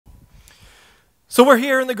So we're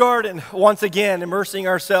here in the garden once again, immersing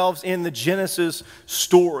ourselves in the Genesis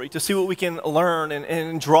story to see what we can learn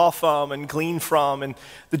and draw from and glean from. And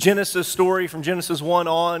the Genesis story from Genesis 1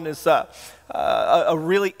 on is a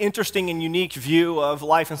really interesting and unique view of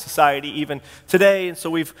life and society even today. And so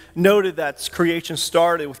we've noted that creation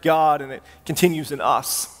started with God and it continues in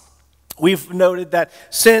us. We've noted that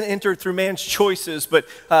sin entered through man's choices, but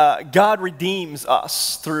God redeems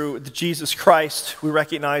us through Jesus Christ. We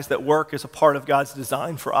recognize that work is a part of God's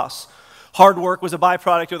design for us. Hard work was a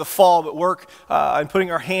byproduct of the fall, but work and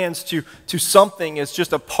putting our hands to something is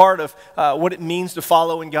just a part of what it means to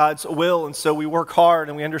follow in God's will. And so we work hard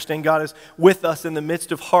and we understand God is with us in the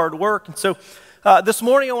midst of hard work. And so this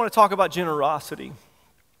morning I want to talk about generosity,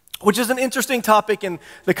 which is an interesting topic in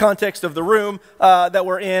the context of the room that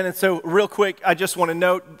we're in. And so real quick, I just want to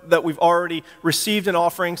note that we've already received an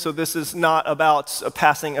offering, so this is not about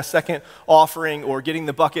passing a second offering or getting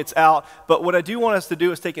the buckets out. But what I do want us to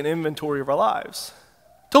do is take an inventory of our lives,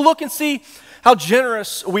 to look and see how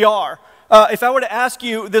generous we are. If I were to ask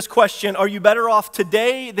you this question, are you better off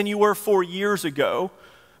today than you were 4 years ago?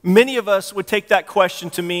 Many of us would take that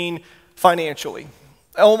question to mean financially.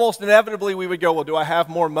 Almost inevitably, we would go, well, do I have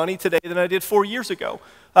more money today than I did 4 years ago?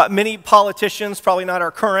 Many politicians, probably not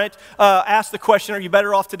our current, ask the question, are you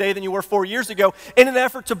better off today than you were 4 years ago, in an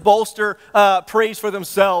effort to bolster praise for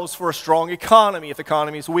themselves for a strong economy. If the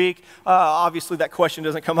economy is weak, obviously that question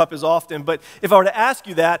doesn't come up as often. But if I were to ask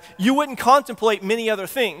you that, you wouldn't contemplate many other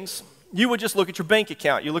things. You would just look at your bank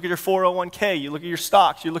account. You look at your 401k. You look at your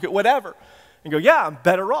stocks. You look at whatever. And go, yeah, I'm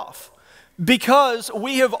better off. Because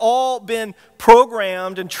we have all been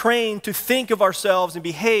programmed and trained to think of ourselves and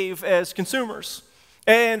behave as consumers.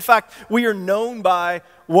 And in fact, we are known by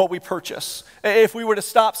what we purchase. If we were to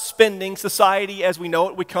stop spending, society as we know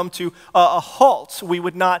it would come to a halt. We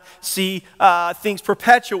would not see things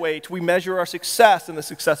perpetuate. We measure our success and the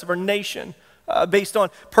success of our nation based on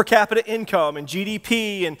per capita income and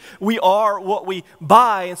GDP, and we are what we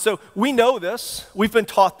buy. And so we know this, we've been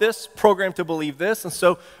taught this, programmed to believe this, and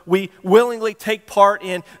so we willingly take part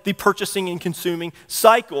in the purchasing and consuming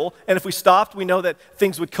cycle. And if we stopped, we know that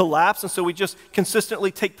things would collapse, and so we just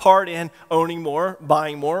consistently take part in owning more,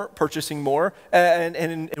 buying more, purchasing more,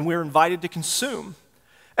 and we're invited to consume.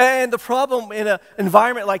 And the problem in an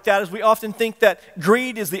environment like that is we often think that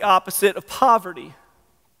greed is the opposite of poverty.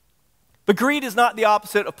 But greed is not the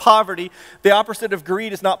opposite of poverty. The opposite of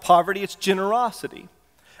greed is not poverty, it's generosity.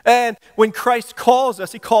 And when Christ calls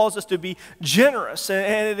us, he calls us to be generous.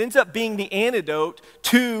 And it ends up being the antidote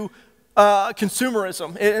to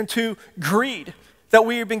consumerism and to greed. That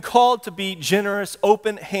we have been called to be generous,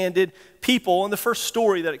 open-handed people. And the first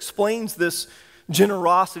story that explains this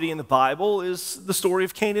generosity in the Bible is the story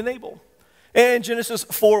of Cain and Abel. In Genesis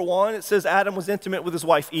 4:1, it says, Adam was intimate with his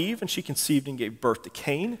wife Eve, and she conceived and gave birth to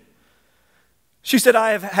Cain. She said, I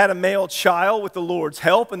have had a male child with the Lord's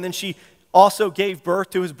help. And then she also gave birth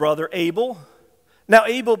to his brother Abel. Now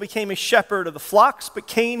Abel became a shepherd of the flocks, but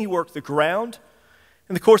Cain, he worked the ground.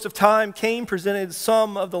 In the course of time, Cain presented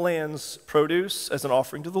some of the land's produce as an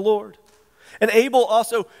offering to the Lord. And Abel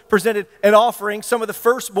also presented an offering, some of the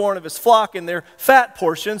firstborn of his flock and their fat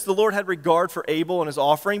portions. The Lord had regard for Abel and his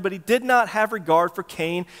offering, but he did not have regard for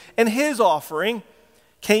Cain and his offering.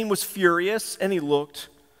 Cain was furious and he looked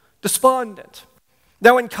despondent.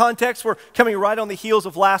 Now in context, we're coming right on the heels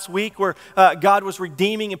of last week where God was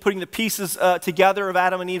redeeming and putting the pieces together of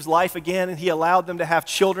Adam and Eve's life again, and he allowed them to have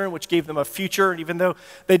children, which gave them a future. And even though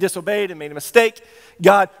they disobeyed and made a mistake,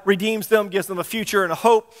 God redeems them, gives them a future and a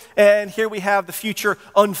hope. And here we have the future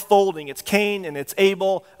unfolding. It's Cain and it's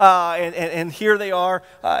Abel, and here they are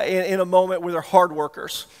in a moment where they're hard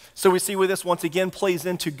workers. So we see where this once again plays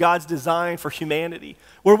into God's design for humanity,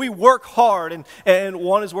 where we work hard, and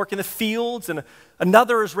one is working the fields and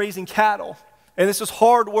another is raising cattle. And this is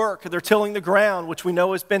hard work. They're tilling the ground, which we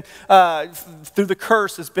know has been, through the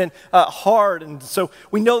curse, has been hard. And so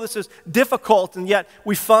we know this is difficult, and yet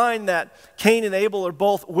we find that Cain and Abel are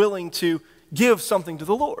both willing to give something to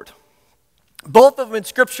the Lord. Both of them in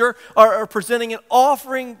Scripture are presenting an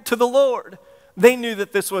offering to the Lord. They knew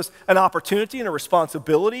that this was an opportunity and a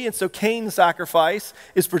responsibility, and so Cain's sacrifice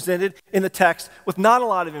is presented in the text with not a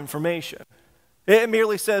lot of information. It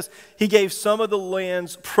merely says he gave some of the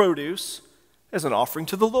land's produce as an offering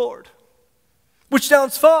to the Lord, which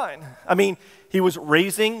sounds fine. I mean, he was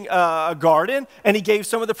raising a garden, and he gave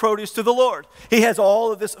some of the produce to the Lord. He has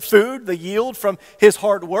all of this food, the yield from his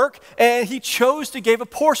hard work, and he chose to give a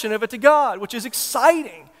portion of it to God, which is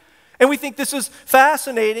exciting. And we think this is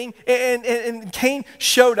fascinating, and Cain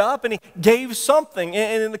showed up and he gave something.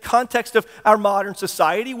 And in the context of our modern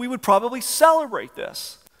society, we would probably celebrate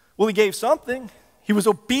this. Well, he gave something. He was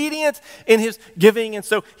obedient in his giving, and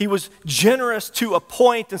so he was generous to a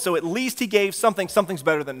point, and so at least he gave something. Something's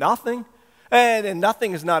better than nothing, and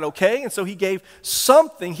nothing is not okay, and so he gave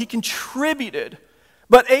something. He contributed.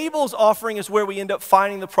 But Abel's offering is where we end up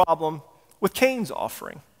finding the problem with Cain's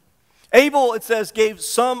offering. Abel, it says, gave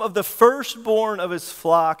some of the firstborn of his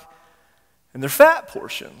flock and their fat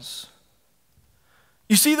portions.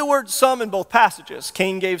 You see the word some in both passages.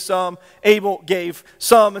 Cain gave some, Abel gave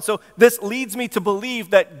some. And so this leads me to believe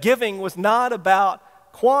that giving was not about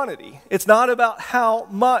quantity. It's not about how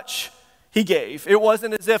much he gave. It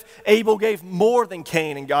wasn't as if Abel gave more than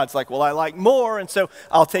Cain, and God's like, well, I like more, and so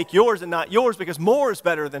I'll take yours and not yours because more is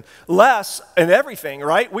better than less and everything,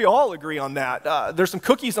 right? We all agree on that. There's some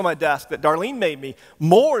cookies on my desk that Darlene made me.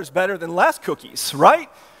 More is better than less cookies, right?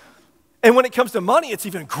 And when it comes to money, it's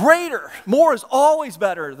even greater. More is always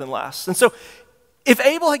better than less. And so if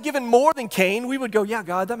Abel had given more than Cain, we would go, yeah,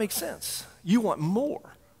 God, that makes sense. You want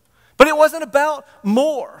more. But it wasn't about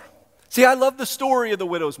more. See, I love the story of the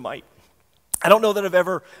widow's mite. I don't know that I've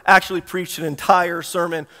ever actually preached an entire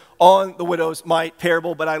sermon on the widow's mite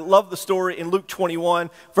parable, but I love the story in Luke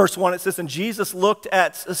 21, verse 1. It says, and Jesus looked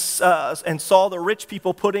at and saw the rich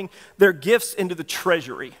people putting their gifts into the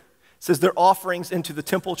treasury. It says their offerings into the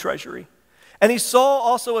temple treasury. And he saw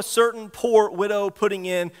also a certain poor widow putting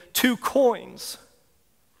in 2 coins.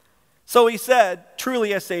 So he said,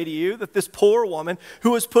 truly I say to you that this poor woman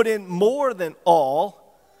who has put in more than all,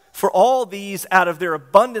 for all these out of their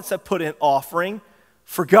abundance have put in offering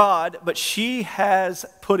for God, but she has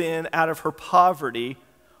put in out of her poverty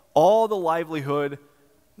all the livelihood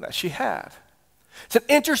that she had. It's an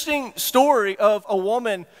interesting story of a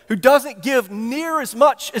woman who doesn't give near as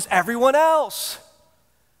much as everyone else.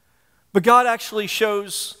 But God actually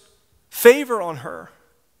shows favor on her.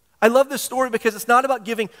 I love this story because it's not about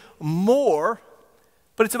giving more,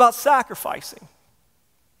 but it's about sacrificing.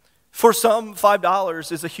 For some,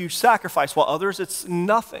 $5 is a huge sacrifice, while others, it's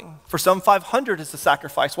nothing. For some, $500 is a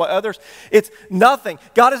sacrifice, while others, it's nothing.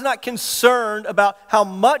 God is not concerned about how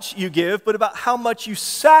much you give, but about how much you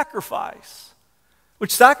sacrifice,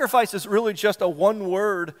 which sacrifice is really just a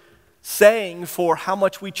one-word saying for how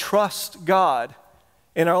much we trust God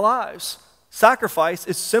in our lives. Sacrifice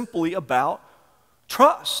is simply about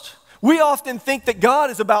trust. We often think that God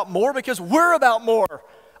is about more because we're about more.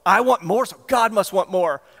 I want more, so God must want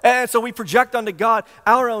more. And so we project onto God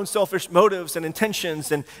our own selfish motives and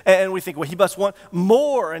intentions, and we think, well, he must want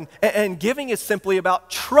more. And giving is simply about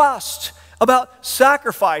trust, about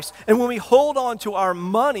sacrifice. And when we hold on to our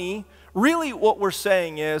money, really what we're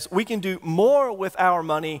saying is we can do more with our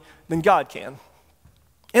money than God can.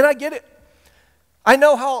 And I get it. I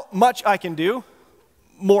know how much I can do.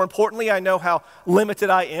 More importantly, I know how limited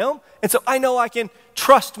I am. And so I know I can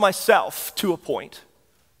trust myself to a point.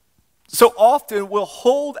 So often we'll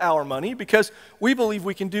hold our money because we believe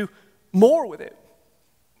we can do more with it.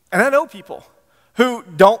 And I know people who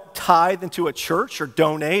don't tithe into a church or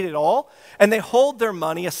donate at all, and they hold their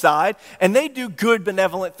money aside and they do good,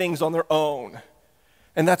 benevolent things on their own.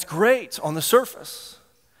 And that's great on the surface.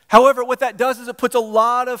 However, what that does is it puts a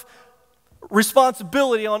lot of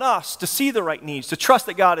responsibility on us to see the right needs, to trust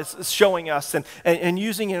that God is showing us and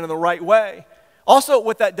using it in the right way. Also,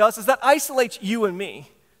 what that does is that isolates you and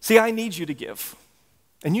me. See, I need you to give,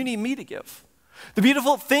 and you need me to give. The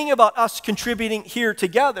beautiful thing about us contributing here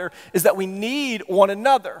together is that we need one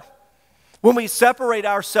another. When we separate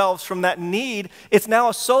ourselves from that need, it's now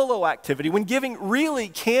a solo activity, when giving really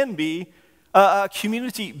can be a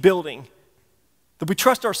community building. That we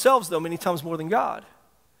trust ourselves, though, many times more than God.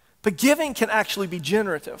 But giving can actually be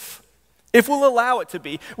generative, if we'll allow it to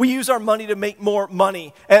be. We use our money to make more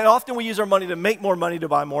money, and often we use our money to make more money to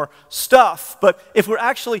buy more stuff. But if we're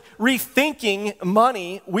actually rethinking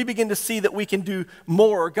money, we begin to see that we can do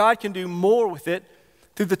more. God can do more with it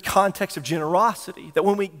through the context of generosity. That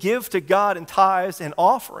when we give to God in tithes and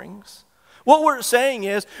offerings, what we're saying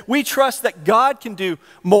is we trust that God can do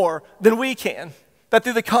more than we can. That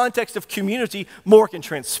through the context of community, more can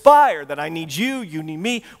transpire, that I need you, you need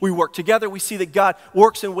me, we work together. We see that God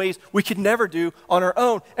works in ways we could never do on our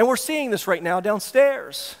own. And we're seeing this right now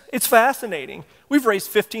downstairs. It's fascinating. We've raised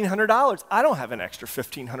 $1,500. I don't have an extra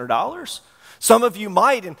 $1,500. Some of you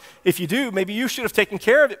might, and if you do, maybe you should have taken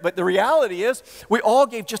care of it. But the reality is, we all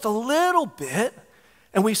gave just a little bit,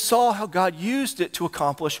 and we saw how God used it to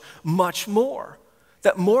accomplish much more.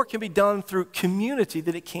 That more can be done through community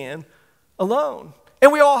than it can alone.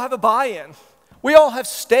 And we all have a buy-in. We all have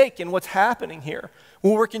stake in what's happening here.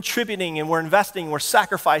 When we're contributing and we're investing, we're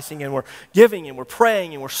sacrificing and we're giving and we're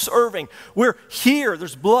praying and we're serving. We're here.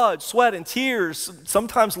 There's blood, sweat, and tears,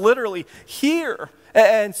 sometimes literally here.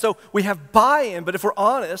 And so we have buy-in, but if we're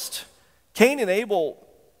honest, Cain and Abel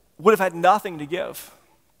would have had nothing to give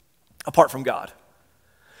apart from God.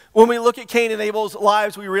 When we look at Cain and Abel's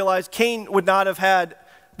lives, we realize Cain would not have had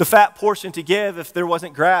the fat portion to give if there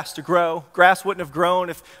wasn't grass to grow. Grass wouldn't have grown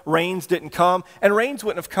if rains didn't come, and rains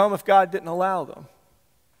wouldn't have come if God didn't allow them.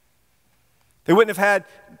 They wouldn't have had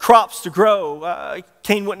crops to grow.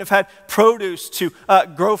 Cain wouldn't have had produce to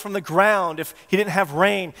grow from the ground if he didn't have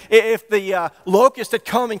rain. If the locust had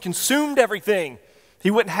come and consumed everything, he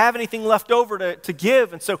wouldn't have anything left over to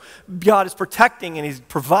give. And so God is protecting and he's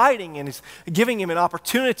providing and he's giving him an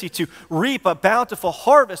opportunity to reap a bountiful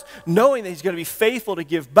harvest, knowing that he's going to be faithful to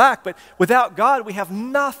give back. But without God, we have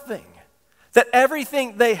nothing. That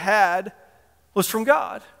everything they had was from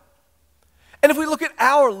God. And if we look at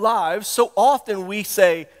our lives, so often we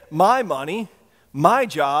say, my money, my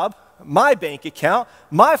job, my bank account,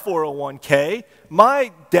 my 401k,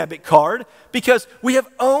 my debit card, because we have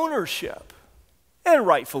ownership. And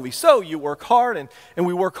rightfully so. You work hard, and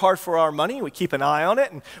we work hard for our money. We keep an eye on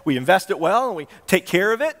it, and we invest it well, and we take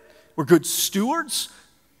care of it. We're good stewards.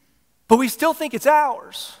 But we still think it's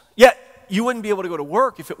ours. Yet, you wouldn't be able to go to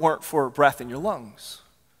work if it weren't for breath in your lungs.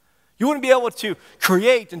 You wouldn't be able to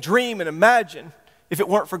create and dream and imagine if it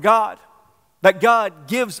weren't for God. That God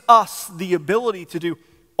gives us the ability to do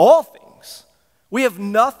all things. We have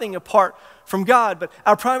nothing apart from God, but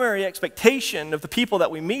our primary expectation of the people that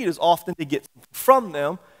we meet is often to get from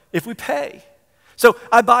them if we pay. So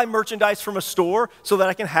I buy merchandise from a store so that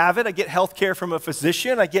I can have it. I get health care from a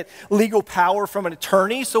physician. I get legal power from an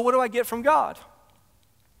attorney. So what do I get from God?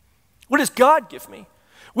 What does God give me?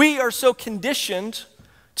 We are so conditioned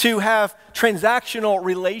to have transactional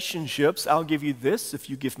relationships. I'll give you this if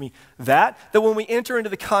you give me that. That when we enter into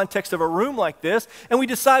the context of a room like this and we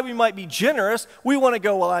decide we might be generous, we want to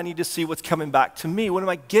go, well, I need to see what's coming back to me. What am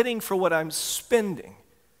I getting for what I'm spending?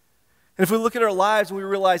 And if we look at our lives and we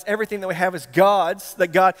realize everything that we have is God's,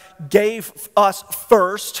 that God gave us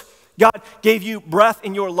first, God gave you breath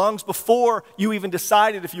in your lungs before you even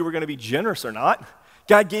decided if you were going to be generous or not.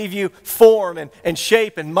 God gave you form and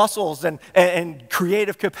shape and muscles and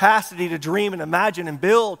creative capacity to dream and imagine and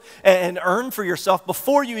build and earn for yourself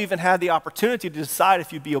before you even had the opportunity to decide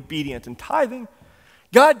if you'd be obedient in tithing.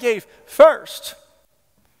 God gave first.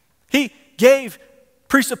 He gave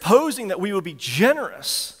presupposing that we would be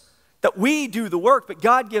generous, that we do the work, but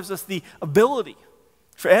God gives us the ability.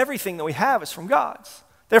 For everything that we have is from God's.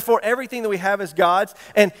 Therefore, everything that we have is God's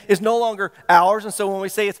and is no longer ours. And so when we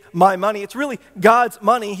say it's my money, it's really God's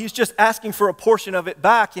money. He's just asking for a portion of it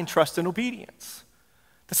back in trust and obedience.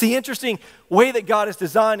 That's the interesting way that God has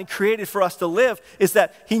designed and created for us to live, is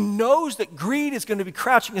that he knows that greed is going to be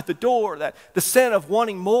crouching at the door, that the sin of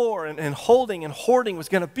wanting more and holding and hoarding was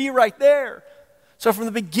going to be right there. So from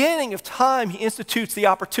the beginning of time, he institutes the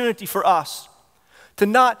opportunity for us to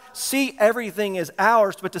not see everything as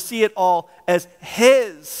ours, but to see it all as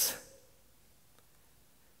his.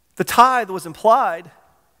 The tithe was implied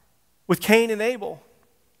with Cain and Abel,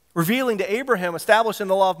 revealing to Abraham, established in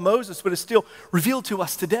the law of Moses, but is still revealed to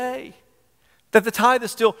us today. That the tithe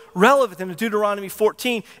is still relevant. In Deuteronomy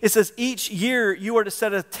 14, it says, each year you are to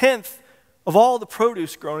set a tenth of all the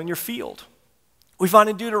produce grown in your field. We find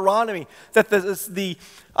in Deuteronomy that the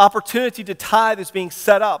opportunity to tithe is being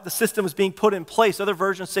set up. The system is being put in place. Other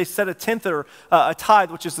versions say set a tenth or a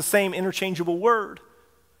tithe, which is the same interchangeable word.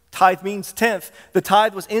 Tithe means tenth. The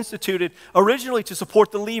tithe was instituted originally to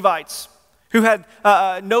support the Levites, who had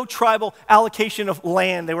no tribal allocation of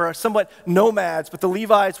land. They were somewhat nomads, but the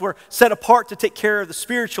Levites were set apart to take care of the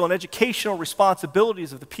spiritual and educational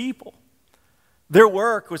responsibilities of the people. Their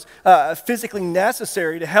work was physically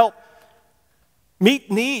necessary to help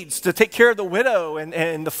meet needs, to take care of the widow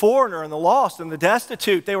and the foreigner and the lost and the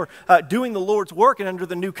destitute. They were doing the Lord's work, and under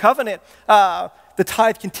the new covenant, the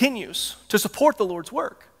tithe continues to support the Lord's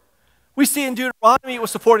work. We see in Deuteronomy it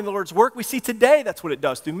was supporting the Lord's work. We see today that's what it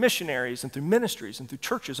does through missionaries and through ministries and through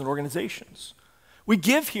churches and organizations. We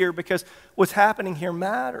give here because what's happening here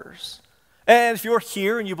matters. And if you're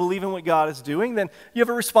here and you believe in what God is doing, then you have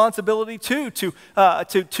a responsibility too to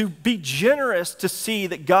be generous, to see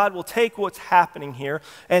that God will take what's happening here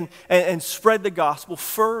and spread the gospel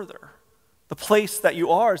further. The place that you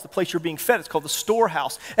are is the place you're being fed. It's called the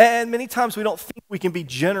storehouse. And many times we don't think we can be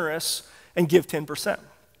generous and give 10%.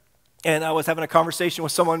 And I was having a conversation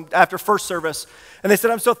with someone after first service, and they said,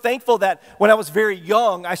 I'm so thankful that when I was very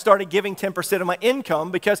young, I started giving 10% of my income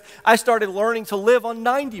because I started learning to live on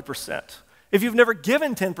 90%. If you've never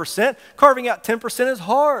given 10%, carving out 10% is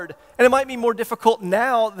hard. And it might be more difficult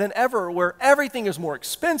now than ever, where everything is more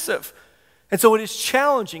expensive. And so it is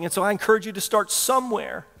challenging. And so I encourage you to start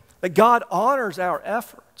somewhere. that God honors our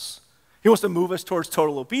efforts. He wants to move us towards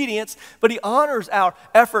total obedience, but he honors our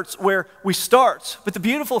efforts where we start. But the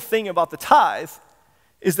beautiful thing about the tithe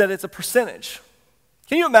is that it's a percentage.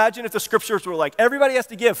 Can you imagine if the scriptures were like, everybody has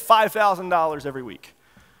to give $5,000 every week?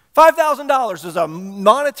 $5,000 is a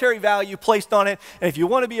monetary value placed on it, and if you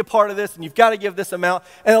want to be a part of this, then you've got to give this amount.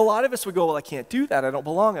 And a lot of us would go, well, I can't do that. I don't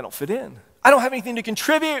belong. I don't fit in. I don't have anything to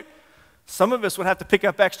contribute. Some of us would have to pick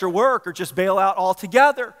up extra work or just bail out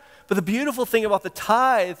altogether. But the beautiful thing about the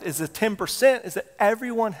tithe is the 10% is that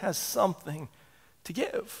everyone has something to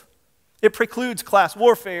give. It precludes class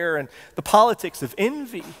warfare and the politics of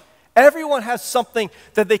envy. Everyone has something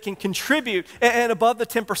that they can contribute, and above the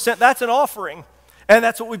 10%, that's an offering. And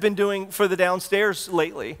that's what we've been doing for the downstairs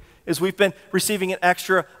lately, is we've been receiving an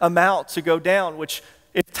extra amount to go down, which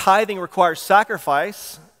if tithing requires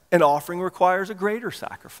sacrifice, an offering requires a greater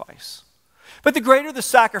sacrifice. But the greater the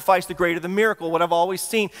sacrifice, the greater the miracle. What I've always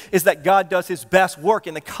seen is that God does his best work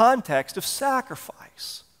in the context of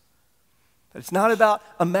sacrifice. That it's not about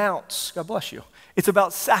amounts, God bless you. It's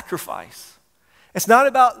about sacrifice. It's not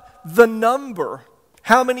about the number,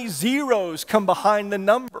 how many zeros come behind the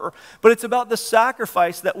number, but it's about the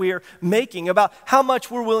sacrifice that we are making, about how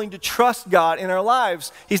much we're willing to trust God in our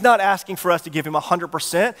lives. He's not asking for us to give him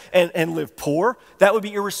 100% and live poor. That would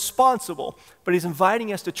be irresponsible. But he's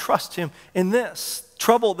inviting us to trust him in this.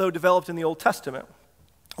 Trouble, though, developed in the Old Testament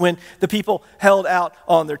when the people held out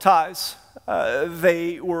on their tithes.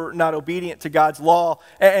 They were not obedient to God's law,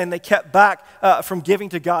 and they kept back from giving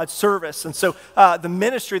to God's service. And so the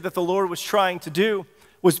ministry that the Lord was trying to do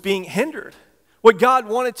was being hindered. What God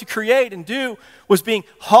wanted to create and do was being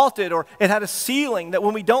halted, or it had a ceiling that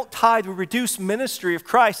when we don't tithe, we reduce ministry of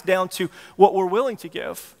Christ down to what we're willing to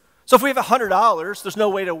give. So if we have $100, there's no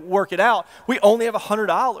way to work it out. We only have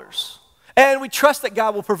 $100. And we trust that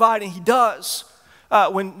God will provide, and he does.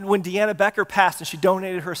 When Deanna Becker passed and she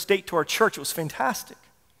donated her estate to our church, it was fantastic.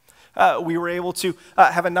 We were able to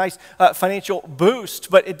have a nice financial boost,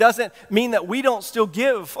 but it doesn't mean that we don't still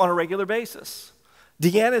give on a regular basis.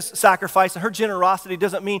 Deanna's sacrifice and her generosity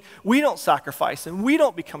doesn't mean we don't sacrifice and we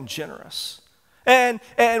don't become generous. And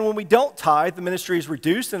when we don't tithe, the ministry is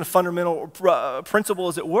reduced, and a fundamental principle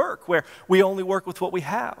is at work where we only work with what we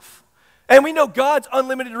have. And we know God's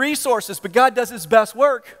unlimited resources, but God does his best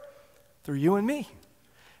work through you and me.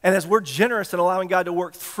 And as we're generous in allowing God to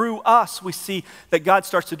work through us, we see that God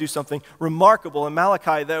starts to do something remarkable. In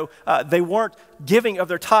Malachi, though, they weren't giving of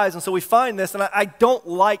their tithes, and so we find this, and I don't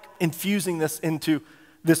like infusing this into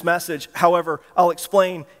this message. However, I'll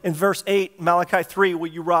explain in verse 8, Malachi 3, will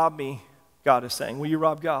you rob me? God is saying, will you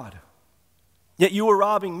rob God? Yet you were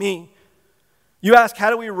robbing me. You ask, how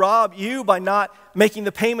do we rob you? By not making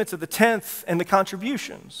the payments of the tenth and the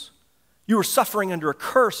contributions. You are suffering under a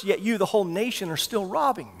curse, yet you, the whole nation, are still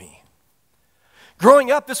robbing me. Growing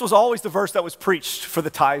up, this was always the verse that was preached for the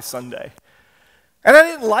tithe Sunday. And I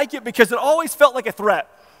didn't like it because it always felt like a threat.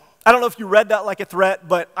 I don't know if you read that like a threat,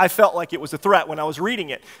 but I felt like it was a threat when I was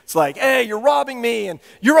reading it. It's like, hey, you're robbing me, and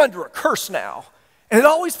you're under a curse now. And it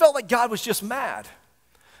always felt like God was just mad.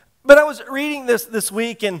 But I was reading this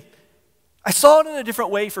week, and I saw it in a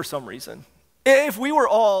different way for some reason. If we were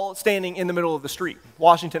all standing in the middle of the street,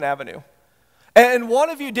 Washington Avenue, and one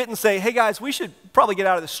of you didn't say, hey guys, we should probably get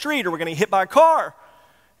out of the street or we're going to get hit by a car,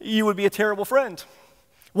 you would be a terrible friend.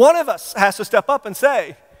 One of us has to step up and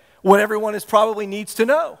say what everyone probably needs to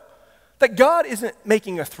know, that God isn't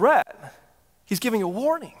making a threat. He's giving a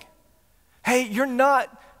warning. Hey, you're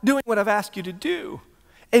not doing what I've asked you to do.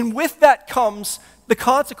 And with that comes the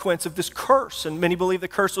consequence of this curse. And many believe the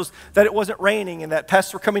curse was that it wasn't raining and that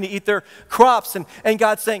pests were coming to eat their crops. And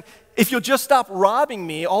God's saying, if you'll just stop robbing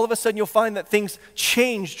me, all of a sudden you'll find that things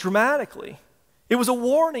change dramatically. It was a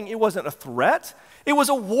warning. It wasn't a threat. It was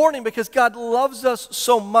a warning because God loves us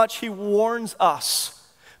so much, he warns us.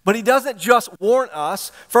 But he doesn't just warn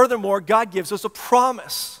us. Furthermore, God gives us a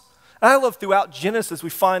promise. And I love throughout Genesis we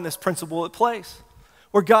find this principle at place,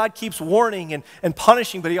 where God keeps warning and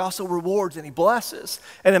punishing, but he also rewards and he blesses.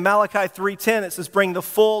 And in Malachi 3:10, it says, bring the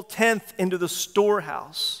full tenth into the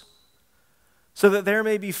storehouse, so that there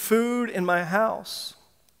may be food in my house.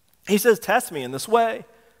 He says, test me in this way,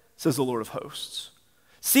 says the Lord of hosts.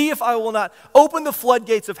 See if I will not open the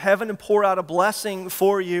floodgates of heaven and pour out a blessing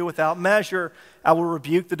for you without measure. I will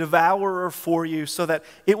rebuke the devourer for you, so that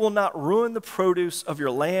it will not ruin the produce of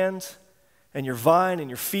your land, and your vine and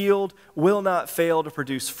your field will not fail to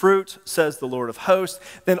produce fruit, says the Lord of hosts.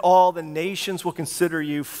 Then all the nations will consider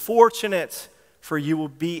you fortunate, for you will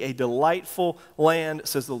be a delightful land,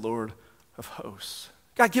 says the Lord of hosts.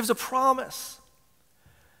 God gives a promise.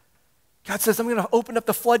 God says, I'm going to open up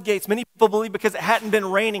the floodgates. Many people believe because it hadn't been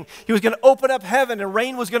raining, he was going to open up heaven and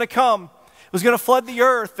rain was going to come. It was going to flood the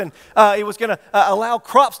earth, and it was going to allow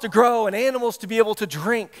crops to grow and animals to be able to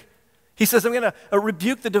drink. He says, I'm going to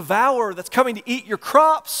rebuke the devourer that's coming to eat your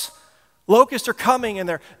crops. Locusts are coming,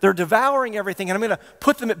 and they're devouring everything, and I'm going to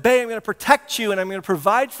put them at bay. I'm going to protect you, and I'm going to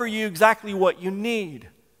provide for you exactly what you need.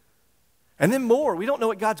 And then more. We don't know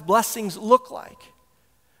what God's blessings look like.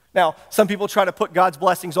 Now, some people try to put God's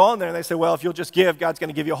blessings on there, and they say, well, if you'll just give, God's going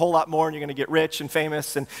to give you a whole lot more, and you're going to get rich and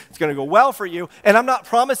famous, and it's going to go well for you. And I'm not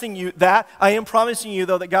promising you that. I am promising you,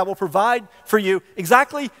 though, that God will provide for you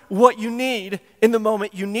exactly what you need in the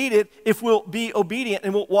moment you need it if we'll be obedient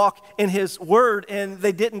and we'll walk in his word. And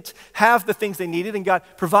they didn't have the things they needed, and God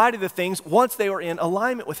provided the things once they were in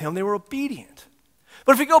alignment with him. They were obedient.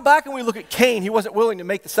 But if we go back and we look at Cain, he wasn't willing to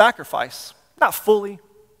make the sacrifice. Not fully.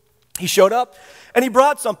 He showed up and he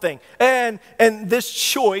brought something. And this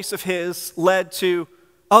choice of his led to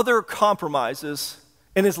other compromises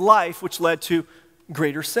in his life, which led to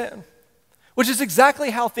greater sin. Which is exactly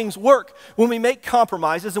how things work. When we make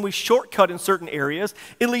compromises and we shortcut in certain areas,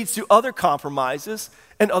 it leads to other compromises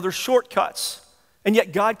and other shortcuts. And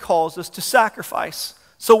yet God calls us to sacrifice.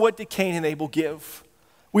 So what did Cain and Abel give?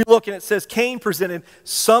 We look and it says Cain presented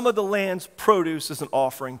some of the land's produce as an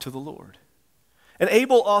offering to the Lord. And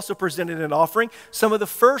Abel also presented an offering, some of the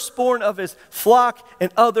firstborn of his flock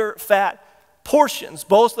and other fat portions.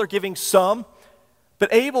 Both are giving some,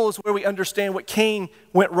 but Abel is where we understand what Cain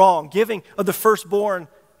went wrong. Giving of the firstborn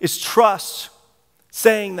is trust,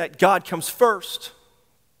 saying that God comes first.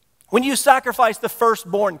 When you sacrifice the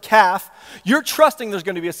firstborn calf, you're trusting there's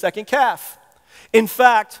going to be a second calf. In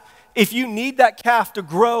fact, if you need that calf to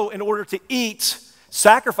grow in order to eat,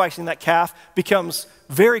 sacrificing that calf becomes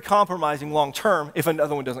very compromising long term if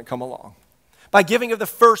another one doesn't come along. By giving of the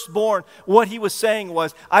firstborn, what he was saying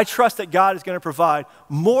was, I trust that God is going to provide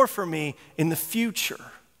more for me in the future.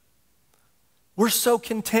 We're so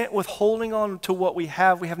content with holding on to what we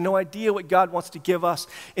have. We have no idea what God wants to give us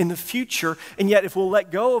in the future. And yet if we'll let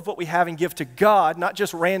go of what we have and give to God, not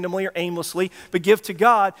just randomly or aimlessly, but give to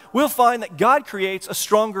God, we'll find that God creates a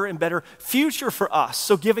stronger and better future for us.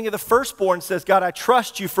 So giving of the firstborn says, God, I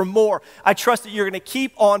trust you for more. I trust that you're going to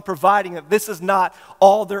keep on providing, that this is not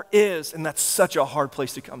all there is. And that's such a hard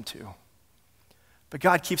place to come to. But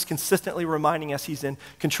God keeps consistently reminding us he's in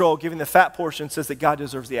control. Giving the fat portion says that God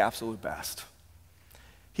deserves the absolute best.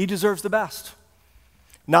 He deserves the best.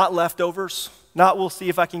 Not leftovers, not we'll see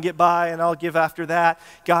if I can get by and I'll give after that.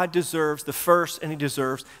 God deserves the first and he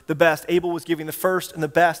deserves the best. Abel was giving the first and the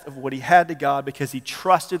best of what he had to God because he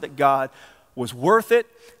trusted that God was worth it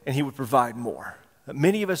and he would provide more. But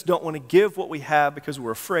many of us don't want to give what we have because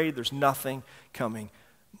we're afraid there's nothing coming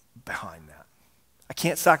behind that. I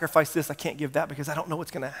can't sacrifice this, I can't give that because I don't know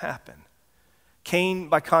what's going to happen. Cain,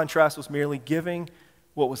 by contrast, was merely giving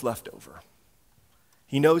what was left over.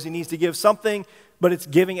 He knows he needs to give something, but it's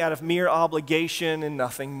giving out of mere obligation and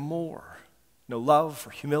nothing more. No love or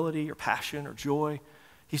humility or passion or joy.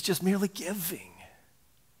 He's just merely giving.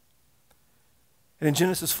 And in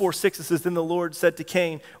Genesis 4:6 it says, then the Lord said to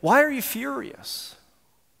Cain, why are you furious?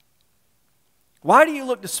 Why do you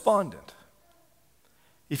look despondent?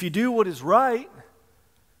 If you do what is right,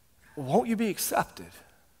 won't you be accepted?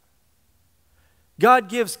 God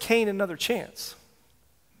gives Cain another chance.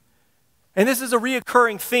 And this is a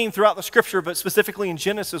reoccurring theme throughout the scripture, but specifically in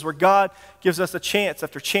Genesis, where God gives us a chance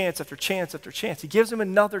after chance after chance after chance. He gives him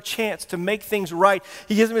another chance to make things right.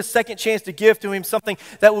 He gives him a second chance to give to him something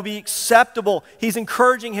that will be acceptable. He's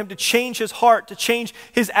encouraging him to change his heart, to change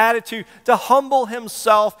his attitude, to humble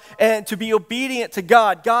himself, and to be obedient to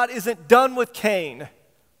God. God isn't done with Cain,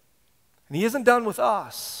 and he isn't done with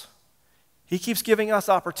us. He keeps giving us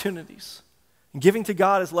opportunities. And giving to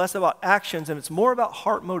God is less about actions, and it's more about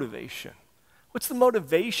heart motivation. What's the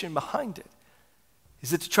motivation behind it?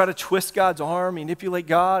 Is it to try to twist God's arm, manipulate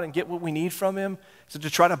God, and get what we need from him? Is it to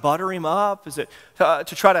try to butter him up? Is it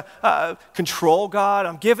to try to control God?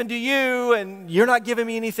 I'm giving to you, and you're not giving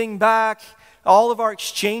me anything back. All of our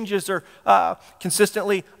exchanges are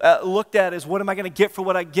consistently looked at as what am I going to get for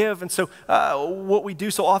what I give? And so what we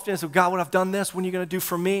do so often is, God, when I've done this, when are you going to do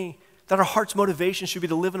for me? That our heart's motivation should be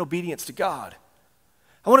to live in obedience to God.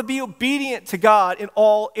 I want to be obedient to God in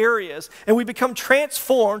all areas. And we become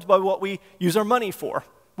transformed by what we use our money for.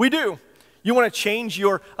 We do. You want to change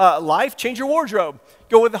your life, change your wardrobe.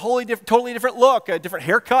 Go with a totally different look, a different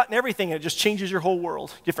haircut and everything. And it just changes your whole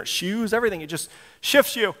world. Different shoes, everything. It just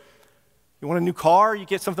shifts you. You want a new car? You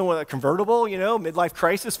get something with a convertible, midlife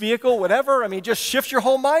crisis vehicle, whatever. I mean, it just shifts your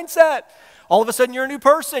whole mindset. All of a sudden, you're a new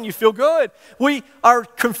person. You feel good. We are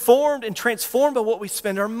conformed and transformed by what we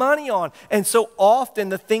spend our money on. And so often,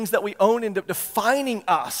 the things that we own end up defining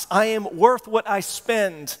us. I am worth what I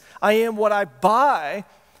spend. I am what I buy,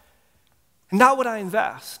 not what I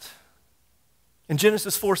invest. In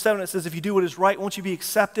Genesis 4:7, it says, if you do what is right, won't you be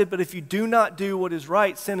accepted? But if you do not do what is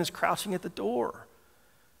right, sin is crouching at the door.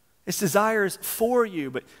 Its desire is for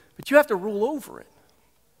you, but you have to rule over it.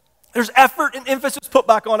 There's effort and emphasis put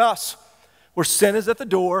back on us, where sin is at the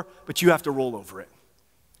door, but you have to rule over it.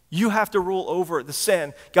 You have to rule over the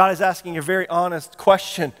sin. God is asking a very honest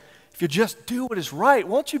question. If you just do what is right,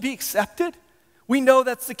 won't you be accepted? We know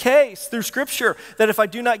that's the case through Scripture, that if I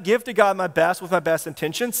do not give to God my best with my best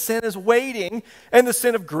intentions, sin is waiting, and the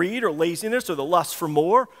sin of greed or laziness or the lust for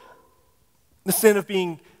more, the sin of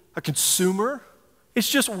being a consumer, it's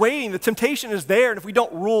just waiting. The temptation is there, and if we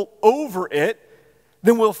don't rule over it,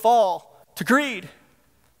 then we'll fall to greed.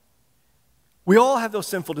 We all have those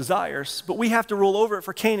sinful desires, but we have to rule over it.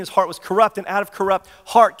 For Cain, his heart was corrupt, and out of corrupt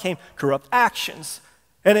heart came corrupt actions.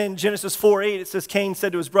 And in Genesis 4:8, it says, Cain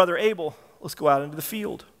said to his brother Abel, let's go out into the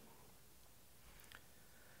field.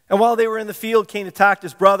 And while they were in the field, Cain attacked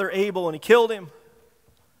his brother Abel, and he killed him.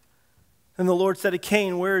 And the Lord said to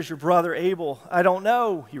Cain, where is your brother Abel? I don't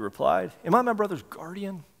know, he replied. Am I my brother's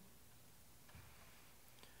guardian?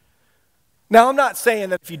 Now, I'm not saying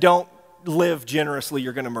that if you don't live generously,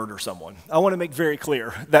 you're going to murder someone. I want to make very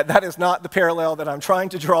clear that that is not the parallel that I'm trying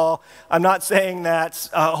to draw. I'm not saying that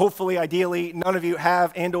hopefully, ideally, none of you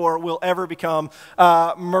have and or will ever become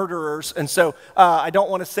murderers. And so I don't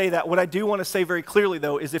want to say that. What I do want to say very clearly,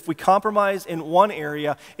 though, is if we compromise in one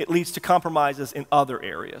area, it leads to compromises in other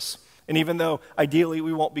areas. And even though ideally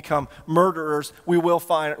we won't become murderers, we will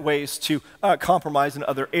find ways to compromise in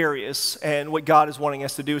other areas. And what God is wanting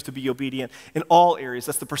us to do is to be obedient in all areas.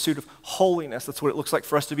 That's the pursuit of holiness. That's what it looks like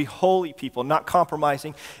for us to be holy people, not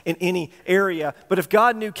compromising in any area. But if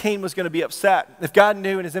God knew Cain was going to be upset, if God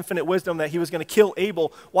knew in his infinite wisdom that he was going to kill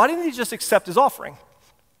Abel, why didn't he just accept his offering?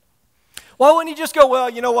 Why wouldn't he just go, well,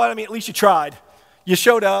 you know what, at least you tried. You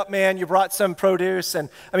showed up, man, you brought some produce, and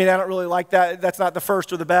I don't really like that. That's not the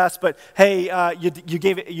first or the best, but hey, you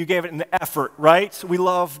gave it an effort, right? So we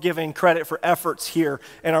love giving credit for efforts here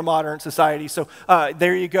in our modern society. So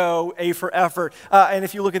there you go, A for effort. And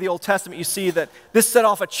if you look at the Old Testament, you see that this set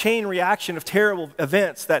off a chain reaction of terrible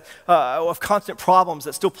events, of constant problems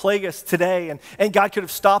that still plague us today. And God could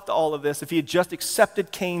have stopped all of this if he had just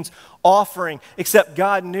accepted Cain's offering, except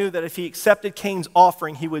God knew that if he accepted Cain's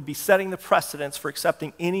offering, he would be setting the precedence for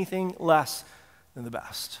accepting anything less than the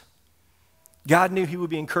best. God knew he would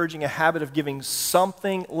be encouraging a habit of giving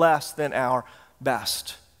something less than our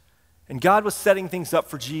best. And God was setting things up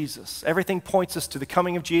for Jesus. Everything points us to the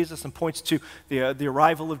coming of Jesus and points to the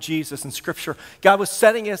arrival of Jesus in Scripture. God was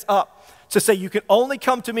setting us up to say, you can only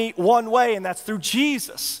come to me one way, and that's through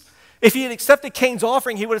Jesus. If he had accepted Cain's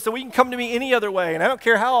offering, he would have said, well, you can come to me any other way, and I don't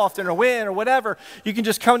care how often or when or whatever. You can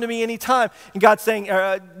just come to me anytime. And God's saying,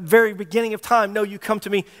 very beginning of time, no, you come to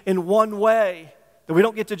me in one way, that we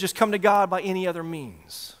don't get to just come to God by any other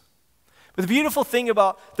means. But the beautiful thing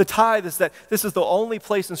about the tithe is that this is the only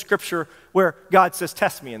place in Scripture where God says,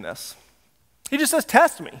 test me in this. He just says,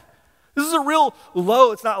 test me. This is a real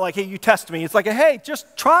low. It's not like, hey, you test me. It's like, hey,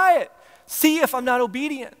 just try it. See if I'm not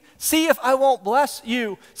obedient. See if I won't bless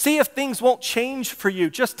you. See if things won't change for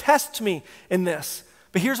you. Just test me in this.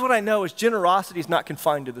 But here's what I know is generosity is not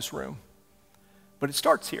confined to this room. But it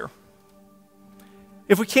starts here.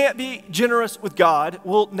 If we can't be generous with God,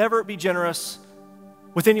 we'll never be generous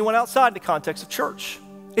with anyone outside the context of church.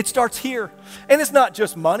 It starts here. And it's not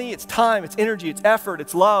just money, it's time, it's energy, it's effort,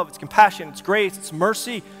 it's love, it's compassion, it's grace, it's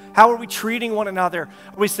mercy. How are we treating one another?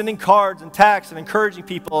 Are we sending cards and texts and encouraging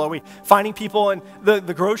people? Are we finding people in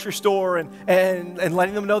the grocery store and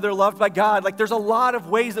letting them know they're loved by God? Like there's a lot of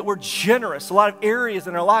ways that we're generous, a lot of areas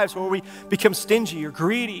in our lives where we become stingy or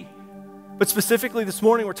greedy. But specifically this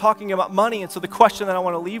morning we're talking about money, and so the question that I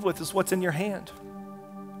want to leave with is what's in your hand?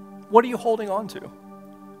 What are you holding on to?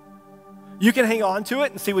 You can hang on to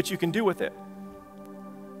it and see what you can do with it.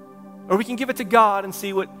 Or we can give it to God and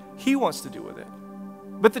see what he wants to do with it.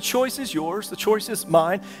 But the choice is yours, the choice is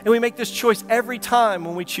mine, and we make this choice every time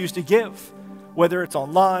when we choose to give, whether it's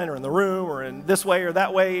online or in the room or in this way or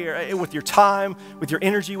that way, or with your time, with your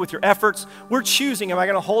energy, with your efforts. We're choosing, am I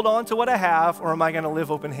going to hold on to what I have, or am I going to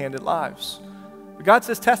live open-handed lives? But God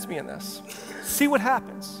says, test me in this. See what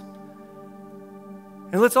happens.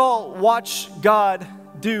 And let's all watch God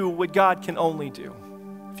do what God can only do.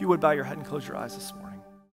 If you would bow your head and close your eyes this morning.